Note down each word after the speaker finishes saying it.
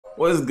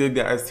What's good,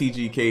 guys?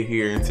 TGK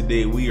here, and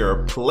today we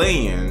are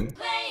playing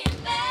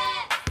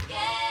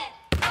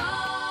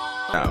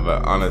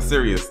but on a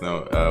serious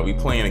note, we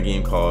playing a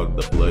game called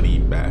The Bloody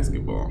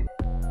Basketball.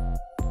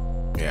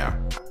 Yeah,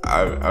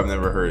 I've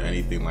never heard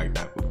anything like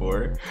that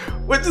before,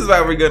 which is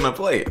why we're gonna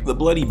play it. The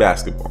Bloody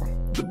Basketball.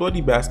 The Bloody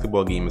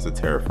Basketball game is a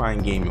terrifying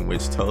game in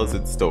which tells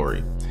its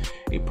story.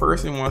 A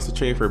person wants to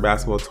train for a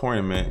basketball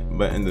tournament,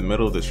 but in the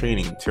middle of the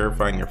training,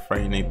 terrifying and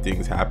frightening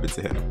things happen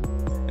to him.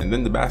 And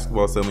then the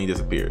basketball suddenly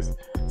disappears.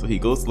 So he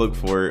goes to look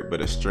for it,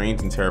 but a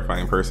strange and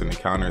terrifying person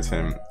encounters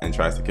him and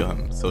tries to kill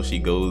him. So she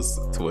goes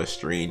to a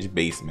strange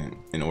basement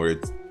in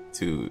order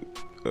to,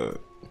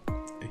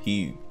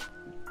 he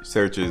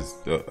searches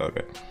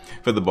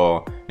for the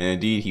ball, and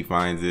indeed he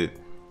finds it.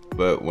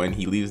 But when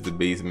he leaves the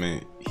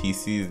basement, he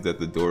sees that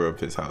the door of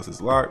his house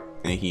is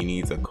locked, and he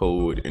needs a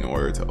code in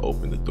order to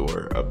open the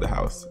door of the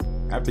house.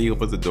 After he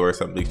opens the door,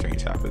 something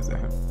strange happens to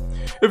him.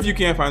 If you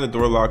can't find the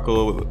door lock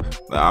code,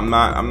 I'm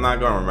not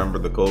gonna remember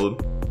the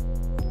code,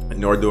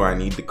 nor do I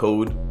need the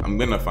code. I'm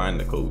gonna find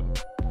the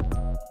code.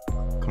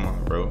 Come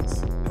on, bro,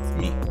 it's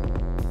me.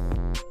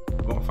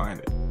 I'm gonna find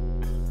it.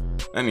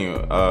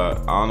 Anyway, I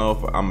don't know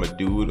if I'm a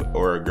dude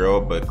or a girl,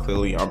 but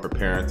clearly I'm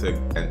preparing to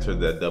enter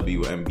the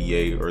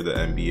WNBA or the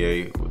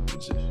NBA,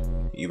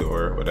 either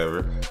or,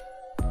 whatever.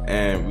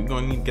 And we're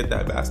gonna need to get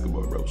that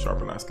basketball, bro,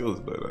 sharpen our skills.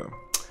 But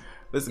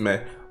listen,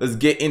 man, let's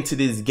get into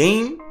this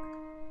game.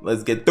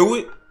 Let's get through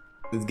it.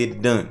 Let's get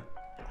it done.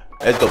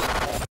 Let's go.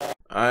 All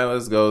right,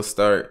 let's go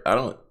start. I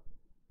don't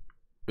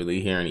really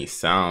hear any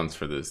sounds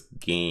for this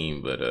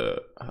game, but oh,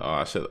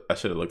 I should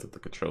have looked at the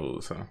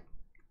controls, huh?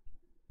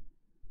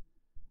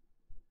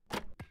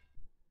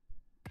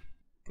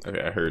 Okay,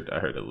 I heard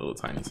a little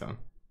tiny sound.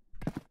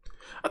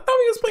 I thought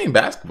we was playing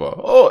basketball.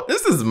 Oh,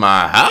 this is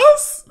my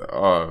house?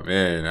 Oh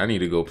man, I need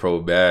to go pro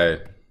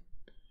bad.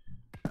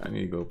 I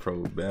need to go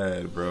pro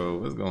bad, bro.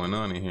 What's going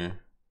on in here?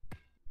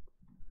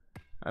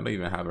 I don't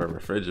even have a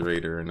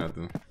refrigerator or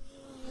nothing.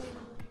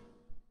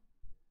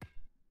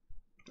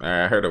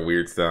 Alright, I heard a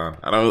weird sound.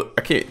 I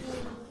can't.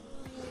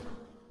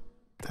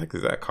 The heck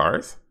is that,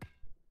 cars?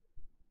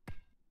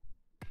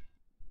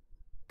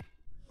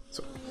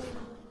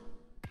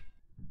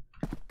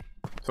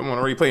 Someone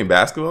already playing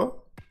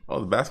basketball? Oh,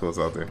 the basketball's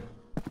out there.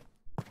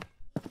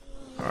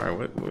 Alright,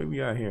 what we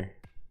got here?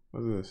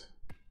 What's this?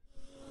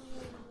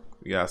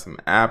 We got some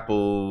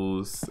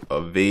apples,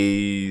 a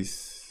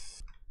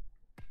vase.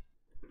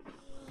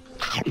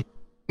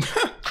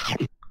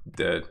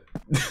 Dead.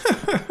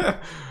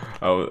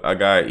 I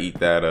gotta eat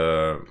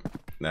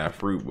that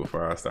fruit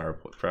before I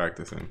start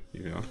practicing,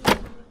 you know.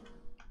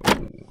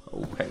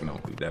 Oh heck no,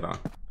 leave that on.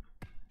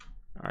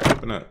 Alright,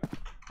 open up.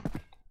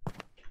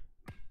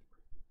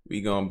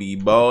 We gonna be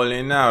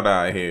balling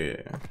out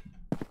here.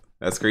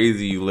 That's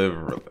crazy. You live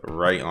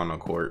right on a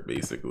court,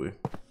 basically.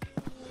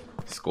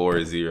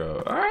 Score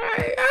 0. All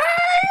right,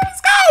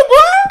 let's go,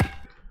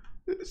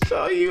 boy.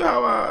 Show you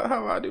how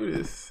I do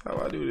this.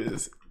 How I do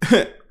this.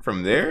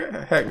 From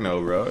there? Heck no,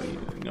 bro.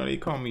 You know they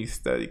call me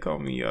Steph. They call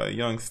me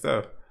young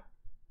Steph.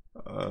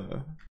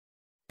 Oh,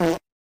 that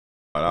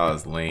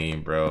was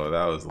lame, bro.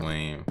 That was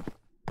lame.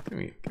 Give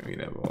me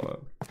that ball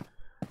up.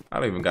 I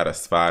don't even got a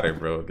spotter,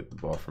 bro. Get the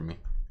ball from me.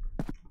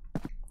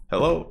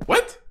 Hello?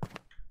 What?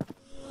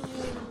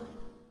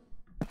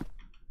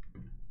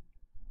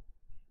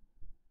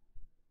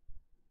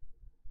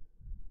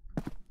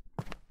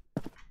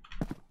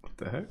 What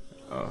the heck?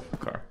 Oh,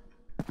 car.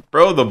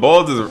 Bro, the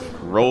ball just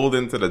rolled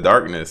into the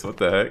darkness. What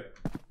the heck?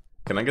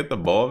 Can I get the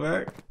ball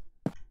back?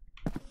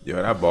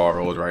 Yo, that ball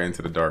rolled right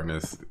into the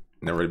darkness.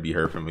 Never to be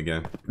heard from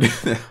again.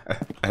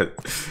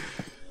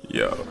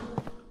 Yo.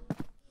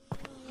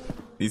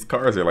 These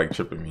cars are like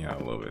tripping me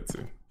out a little bit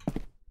too.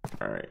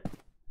 Alright.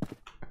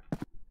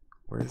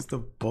 Where's the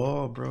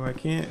ball, bro? I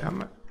can't.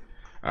 All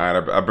right,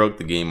 I broke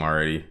the game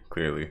already.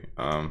 Clearly.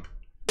 All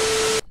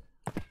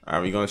right,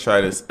 we're gonna try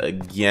this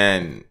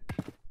again.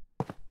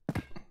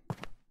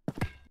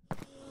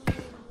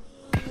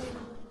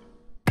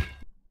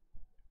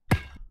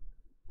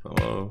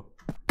 Hello.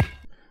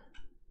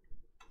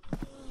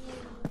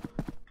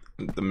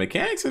 The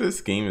mechanics of this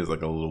game is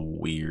like a little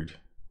weird.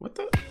 What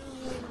the?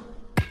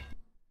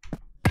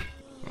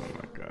 Oh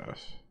my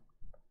gosh.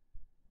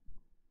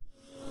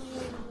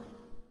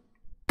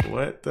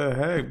 What the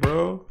heck,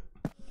 bro?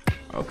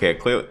 Okay,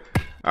 clearly.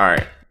 All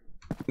right.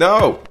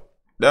 No.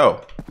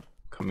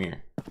 Come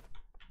here.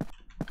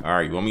 All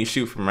right, you want me to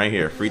shoot from right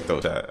here? Free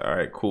throw shot. All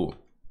right, cool.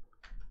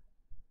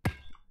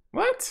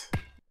 What?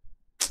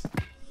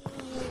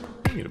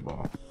 Give me the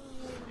ball.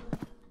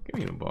 Give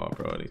me the ball,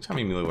 bro. They trying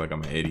to make me look like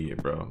I'm an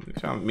idiot, bro. They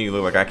trying to make me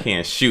look like I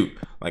can't shoot.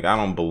 Like I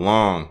don't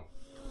belong.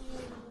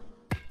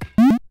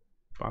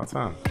 About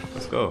time.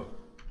 Let's go.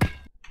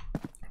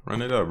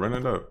 Run it up. Run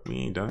it up. We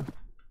ain't done.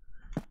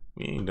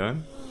 We ain't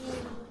done.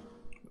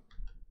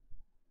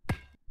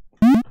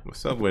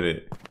 What's up with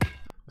it?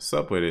 What's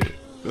up with it?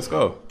 Let's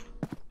go.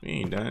 We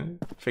ain't done.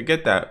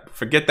 Forget that.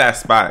 Forget that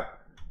spot.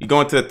 You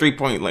going to the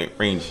 3-point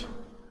range.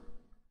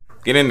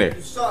 Get in there.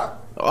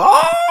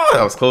 Oh,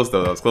 that was close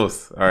though. That was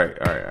close. All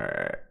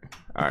right.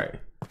 All right,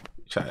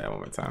 try that one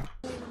more time.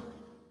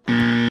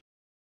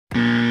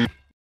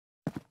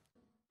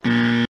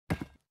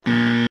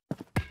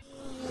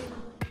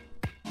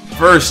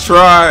 First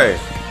try.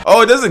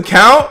 Oh, it doesn't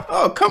count?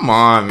 Oh, come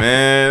on,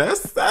 man.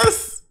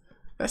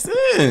 That's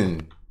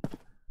in.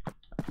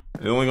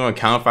 It's only gonna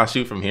count if I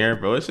shoot from here,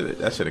 bro.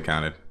 That should have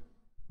counted.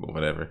 But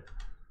whatever.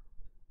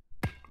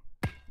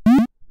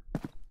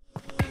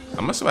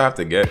 How much do I have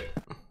to get?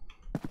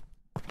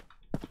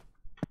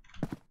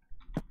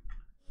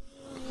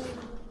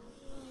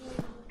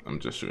 I'm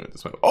just shooting it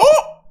this way.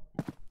 Oh!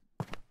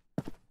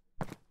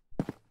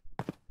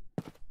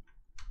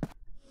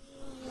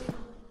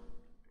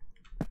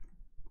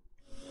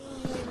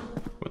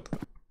 What the?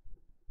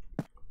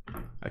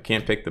 I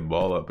can't pick the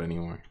ball up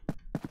anymore.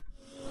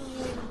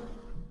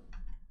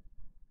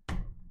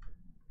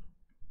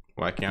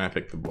 Why can't I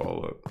pick the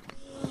ball up?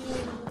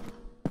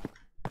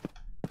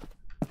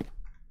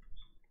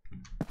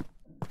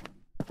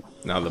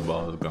 Now the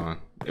ball is gone.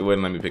 It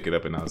wouldn't let me pick it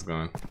up and now it's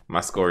gone.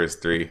 My score is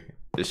 3.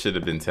 It should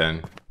have been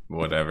 10.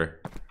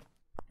 Whatever.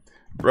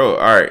 Bro,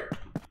 alright.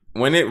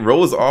 When it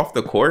rolls off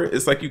the court,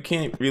 it's like you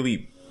can't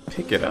really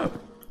pick it up.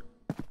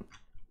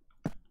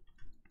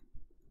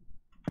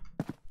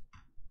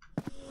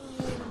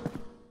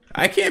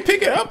 I can't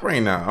pick it up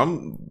right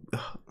now.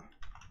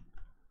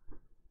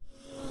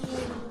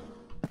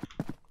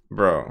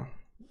 Bro.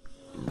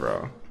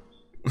 Bro.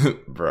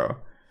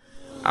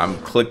 I'm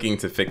clicking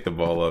to pick the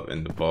ball up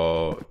and the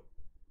ball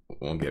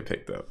won't get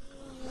picked up.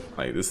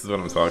 Like, this is what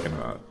I'm talking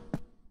about.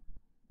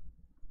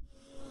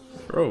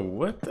 Bro,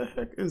 what the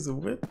heck is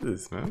with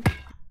this, man?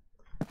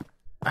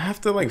 I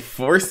have to like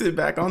force it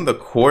back on the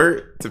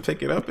court to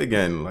pick it up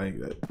again. Like,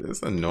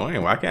 that's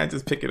annoying. Why can't I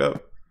just pick it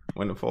up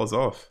when it falls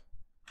off?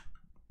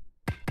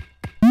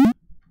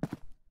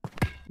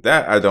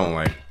 That I don't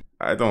like.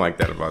 I don't like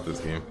that about this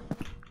game.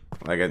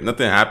 Like,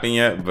 nothing happened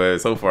yet, but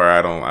so far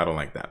I don't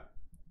like that.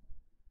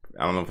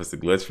 I don't know if it's a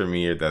glitch for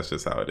me or that's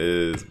just how it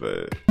is,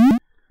 but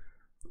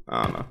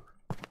I don't know.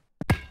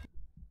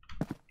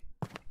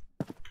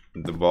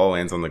 The ball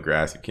lands on the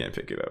grass, you can't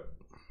pick it up.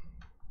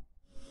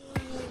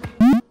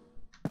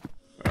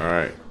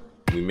 Alright.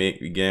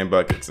 We getting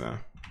buckets now.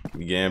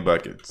 We getting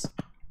buckets.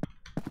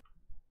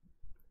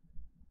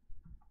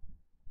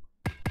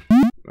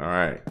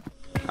 Alright.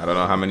 I don't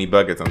know how many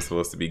buckets I'm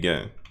supposed to be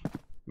getting,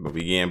 but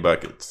we getting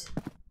buckets.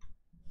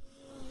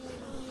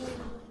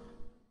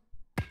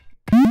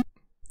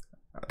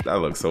 That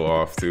looks so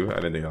off too. I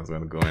didn't think I was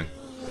gonna go in.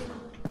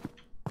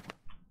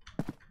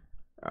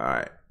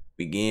 Alright.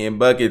 We getting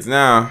buckets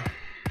now.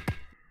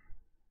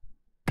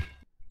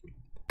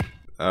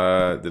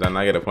 Did I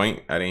not get a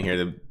point? I didn't hear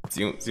the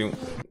zoom, zoom.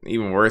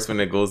 Even worse when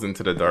it goes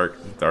into the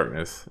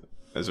darkness.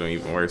 That's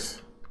even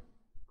worse.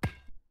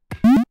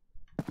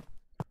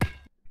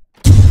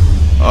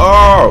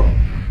 Oh!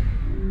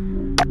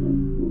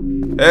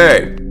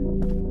 Hey!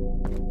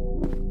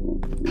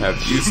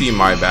 Have you seen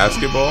my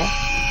basketball?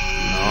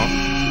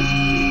 No.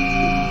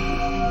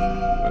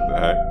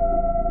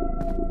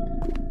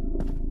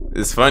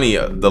 It's funny,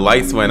 the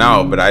lights went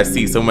out, but I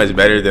see so much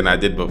better than I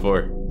did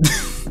before.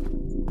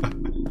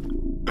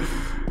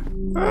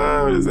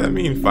 What does that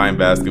mean? Find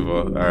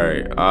basketball.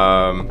 Alright,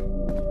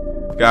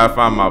 gotta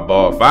find my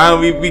ball.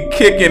 Finally, we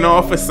kicking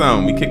off of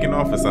something.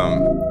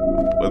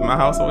 Was my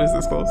house always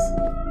this close?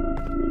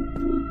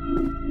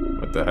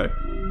 What the heck?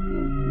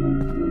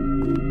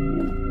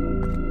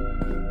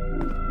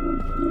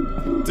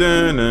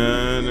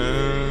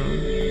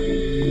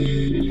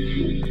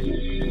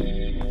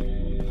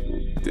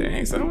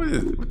 Dang, so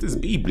what this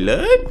be?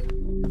 Blood?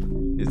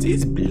 Is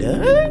this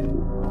blood?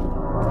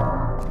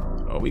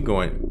 Oh, we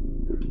going.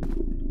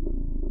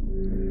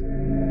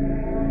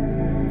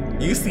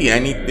 You see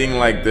anything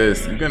like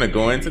this, you're gonna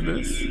go into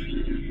this?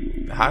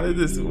 How did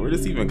this, where did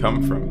this even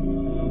come from?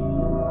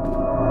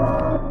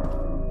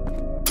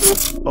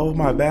 Oh,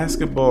 my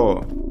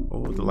basketball.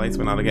 Oh, the lights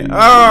went out again.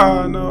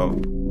 Ah, no.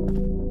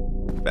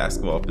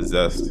 Basketball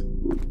possessed.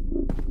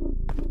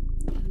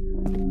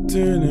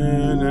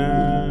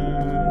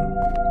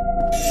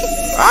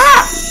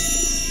 Ah!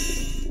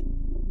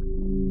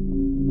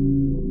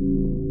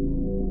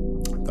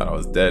 Thought I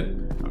was dead.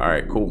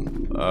 Alright, cool.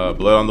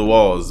 Blood on the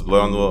walls,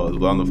 blood on the walls,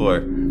 blood on the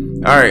floor.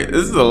 Alright,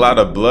 this is a lot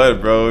of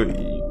blood, bro.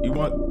 You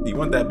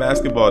want that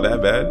basketball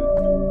that bad?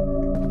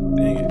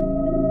 Dang it.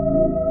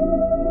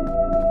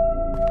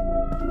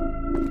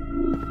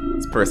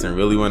 This person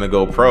really want to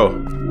go pro.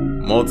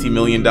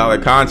 Multi-million-dollar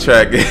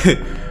contract.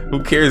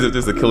 Who cares if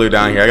there's a killer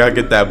down here? I gotta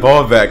get that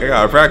ball back. I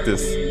gotta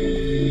practice.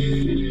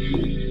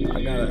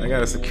 I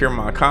gotta secure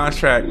my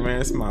contract,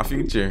 man. It's my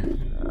future.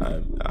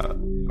 I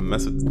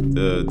mess with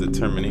the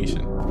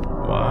determination.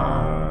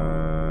 What?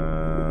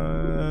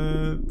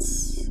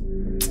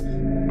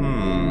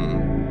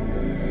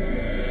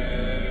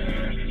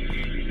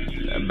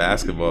 That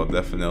basketball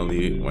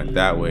definitely went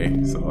that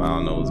way, so I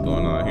don't know what's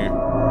going on here.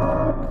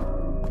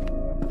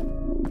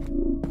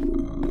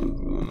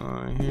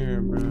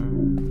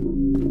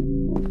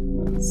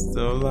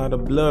 Still a lot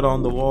of blood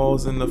on the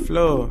walls and the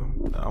floor.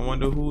 I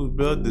wonder whose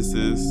blood this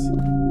is.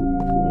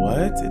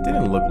 What? It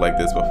didn't look like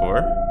this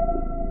before.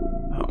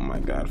 Oh my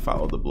god,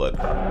 follow the blood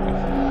properly.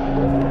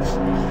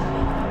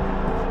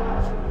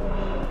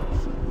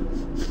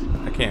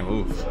 I can't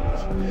move.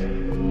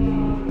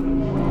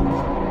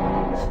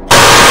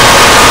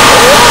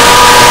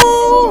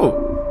 Oh!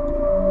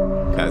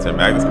 Can I turn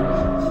back this way?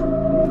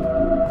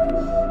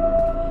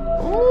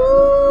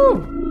 Ooh!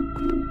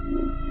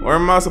 Where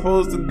am I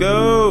supposed to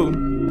go?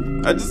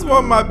 I just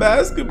want my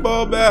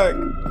basketball back.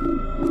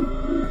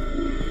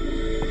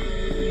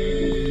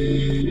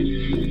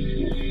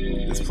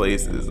 This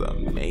place is a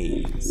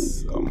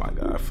maze. Oh my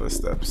god,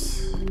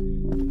 footsteps.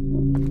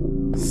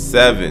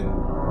 7.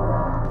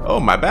 Oh,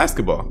 my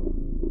basketball.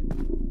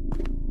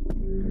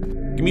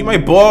 Give me my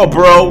ball,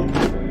 bro.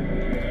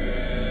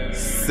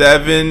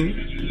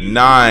 7,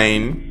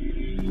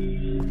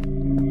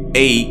 9,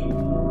 8.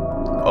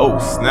 Oh,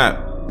 snap.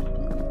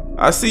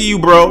 I see you,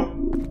 bro.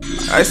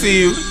 I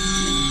see you.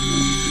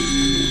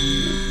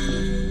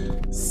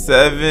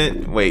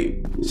 7.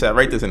 Wait, should I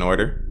write this in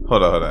order?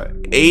 Hold on, hold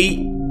on. 8,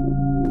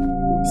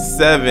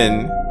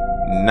 7,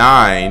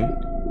 9.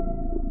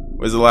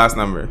 Where's the last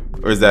number?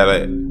 Or is that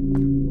it?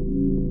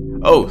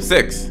 Oh,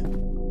 6.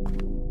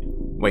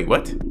 Wait,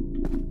 what?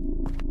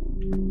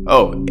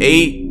 Oh,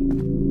 8,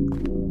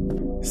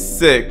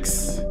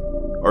 6,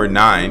 or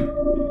 9.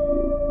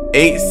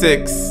 8,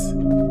 6,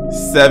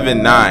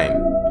 7, 9.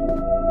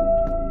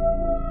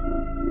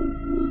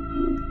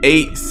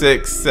 8,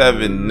 6,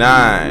 7,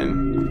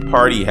 9.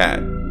 Party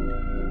hat.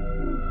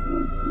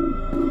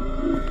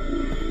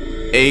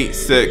 8,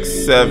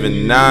 6,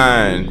 7,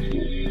 9.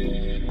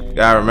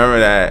 Gotta remember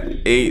that.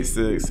 8,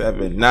 6,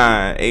 7,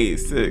 9. 8,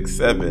 6,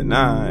 7,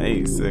 9.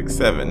 8, 6,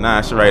 7, 9.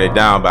 I should write it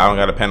down, but I don't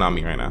got a pen on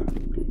me right now.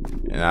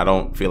 And I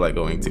don't feel like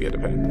going to get a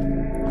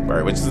pen.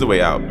 Alright, which is the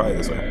way out? Probably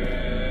this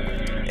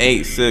way.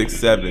 8, 6,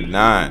 7,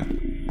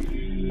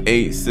 9.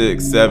 8,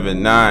 6,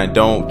 7, 9.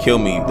 Don't kill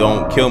me.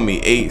 Don't kill me.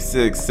 8,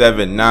 6,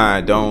 7,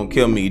 9. Don't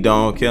kill me.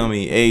 Don't kill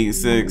me. 8,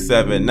 6,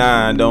 7,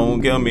 9.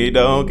 Don't kill me.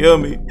 Don't kill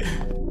me.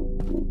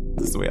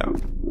 This is the way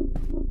out.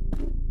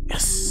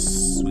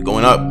 Yes. We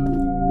going up.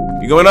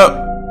 We going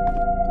up.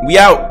 We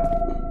out.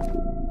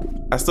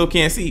 I still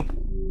can't see.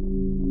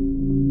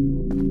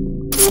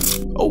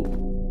 Oh.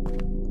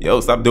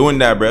 Yo, stop doing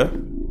that, bro.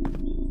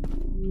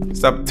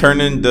 Stop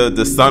turning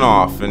the sun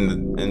off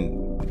and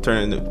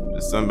turning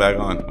the sun back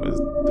on.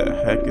 What the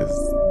heck is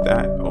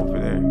that over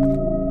there?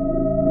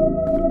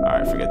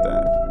 Alright, forget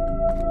that.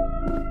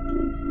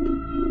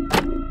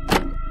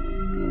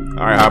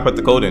 Alright, I'll put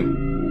the code in.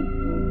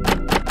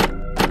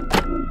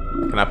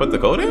 Can I put the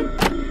code in?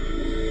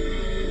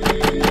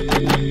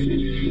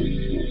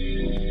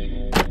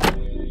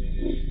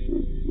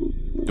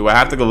 Do I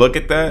have to go look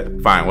at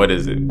that? Fine, what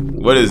is it?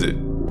 What is it?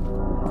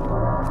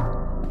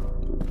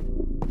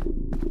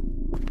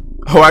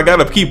 Oh, I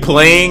gotta keep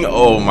playing?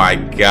 Oh my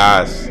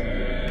gosh.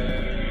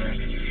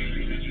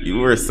 You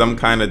were some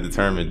kind of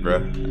determined, bro.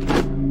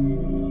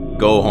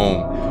 Go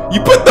home.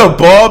 You put the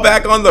ball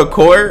back on the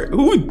court?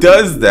 Who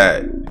does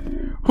that?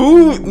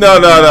 Who? No.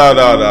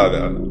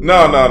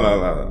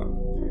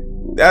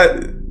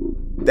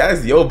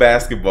 That's your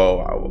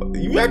basketball.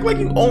 You act like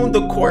you own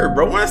the court,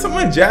 bro. Why did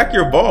someone jack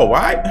your ball?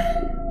 Why?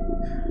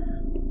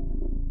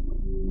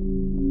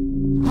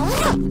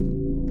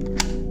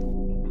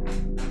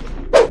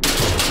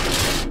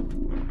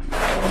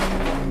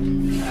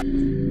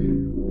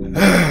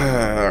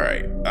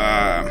 Alright.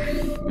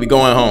 We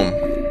going home.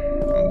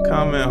 I'm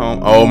coming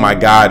home. Oh my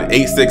god.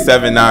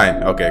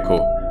 8679. Okay,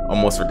 cool.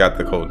 Almost forgot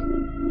the code.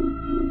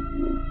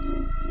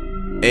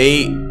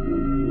 8,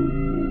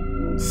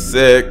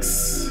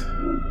 6,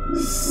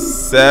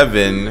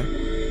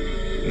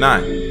 7,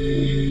 9.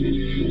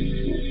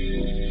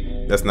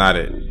 That's not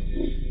it.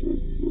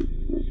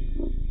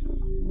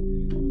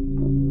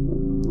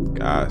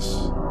 Gosh.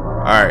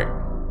 Alright.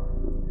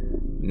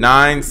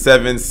 9,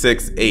 7,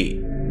 6,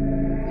 8.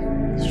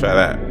 Let's try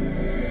that.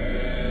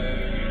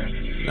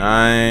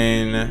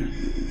 9,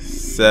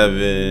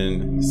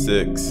 7,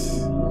 6,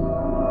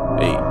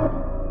 8.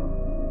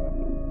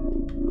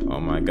 Oh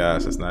my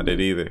gosh, that's not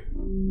it either.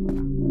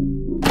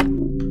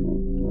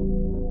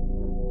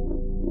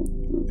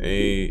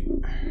 8,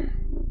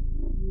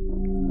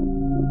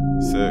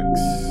 6,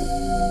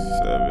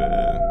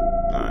 7,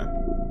 9.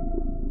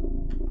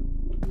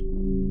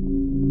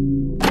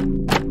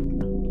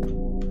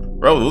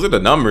 Bro, those are the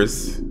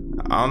numbers.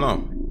 I don't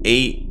know.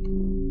 8,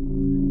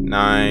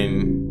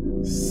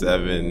 9,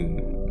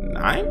 7,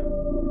 9?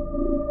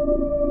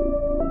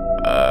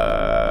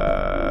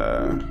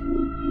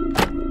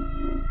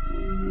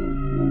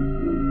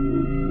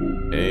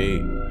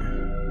 8,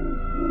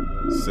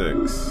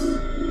 6.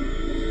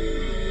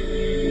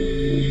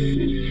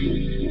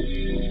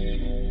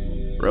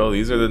 Bro,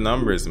 these are the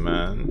numbers,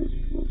 man.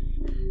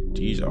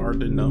 These are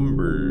the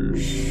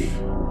numbers.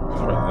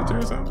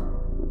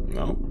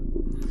 No.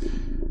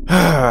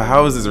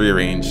 How is this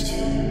rearranged?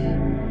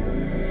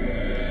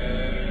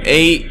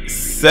 8,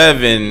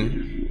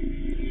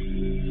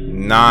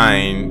 7,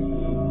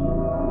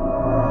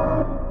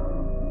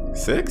 9,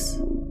 6?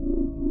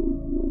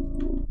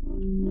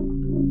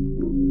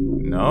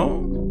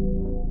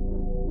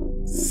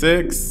 No.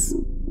 6,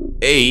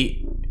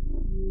 8,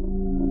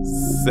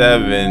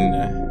 7,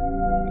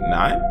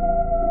 9.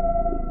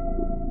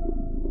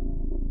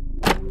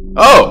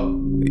 Oh!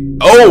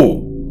 Oh!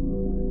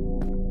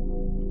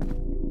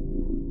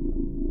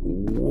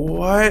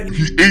 What?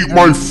 He ate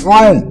my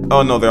fruit!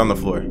 Oh no, they're on the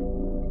floor.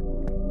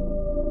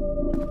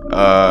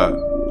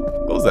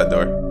 Close that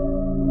door.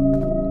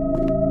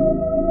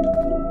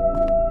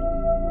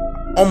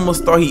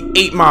 Almost thought he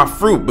ate my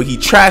fruit, but he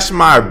trashed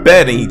my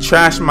bed and he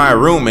trashed my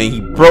room and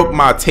he broke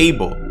my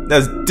table.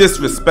 That's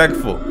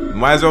disrespectful.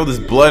 Why is there all this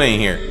blood in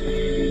here?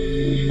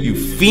 You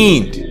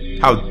fiend!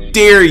 How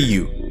dare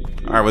you?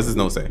 Alright, what's this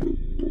note say?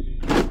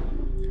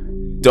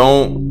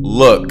 Don't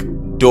look.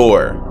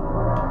 Door.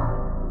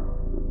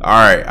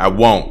 Alright, I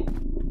won't.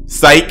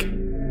 Psych!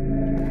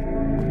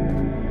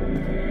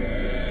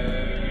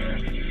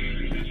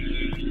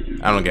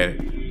 I don't get it.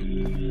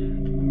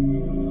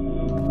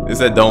 It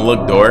said don't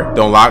look door.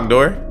 Don't lock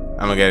door?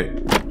 I don't get it.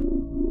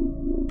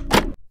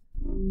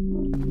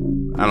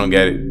 I don't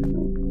get it.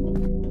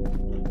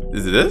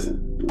 Is it this?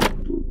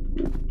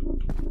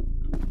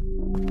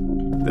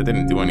 That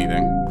didn't do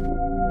anything.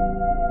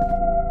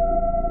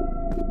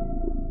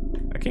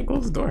 I can't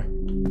close the door.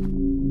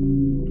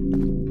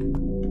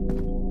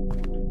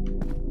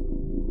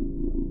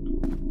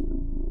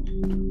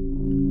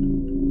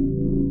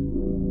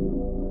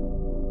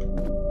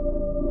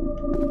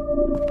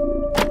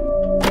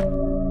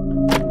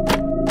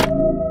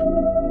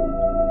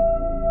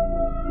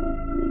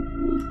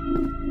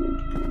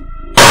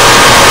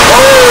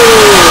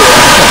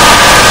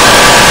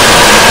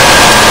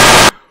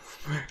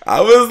 I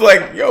was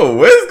like, yo,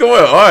 what is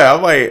going on?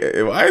 I'm like,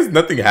 why is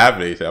nothing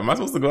happening? Am I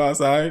supposed to go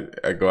outside?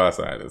 I go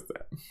outside this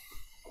time.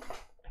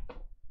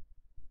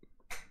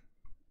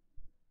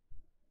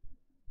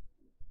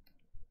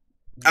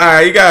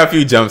 Alright, you got a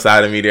few jumps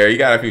out of me there. You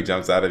got a few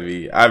jumps out of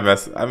me. I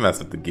mess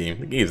with the game.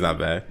 The game's not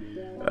bad.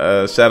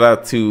 Shout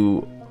out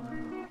to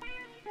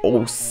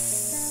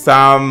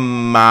Osamamsa.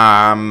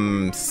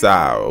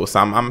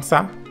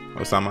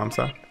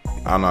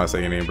 I don't know how to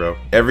say your name, bro.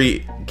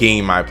 Every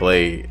game I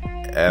play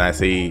and I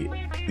say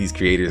these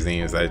creators'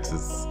 names, I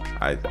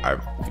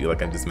feel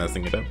like I'm just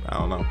messing it up. I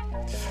don't know.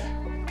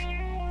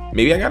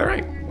 Maybe I got it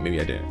right.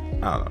 Maybe I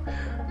didn't. I don't know.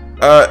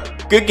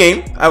 Good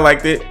game. I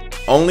liked it.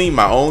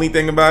 My only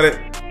thing about it,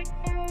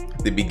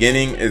 the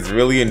beginning is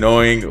really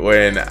annoying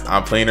when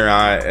I'm playing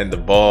around and the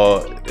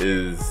ball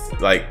is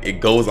like,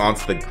 it goes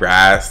onto the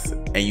grass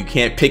and you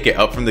can't pick it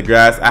up from the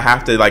grass. I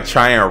have to like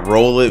try and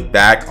roll it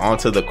back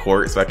onto the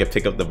court so I can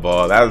pick up the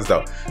ball. That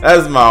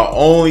is my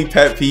only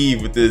pet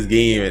peeve with this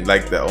game, and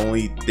like the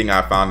only thing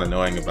I found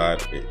annoying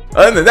about it.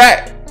 Other than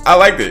that, I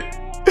liked it.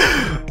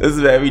 This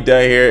is what we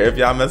done here. If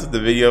y'all mess with the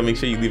video, make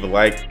sure you leave a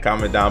like,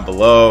 comment down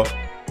below,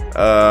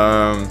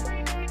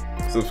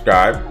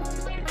 subscribe.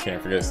 You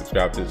can't forget to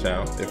subscribe to the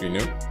channel if you're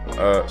new.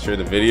 Share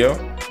the video.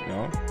 You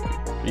know,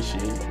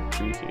 appreciate you.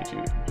 Share,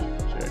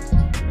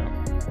 you know,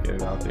 get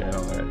it out there and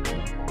all that. You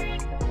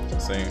know,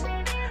 just saying.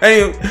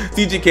 Anyway,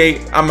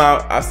 TGK, I'm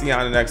out. I'll see you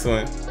on the next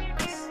one.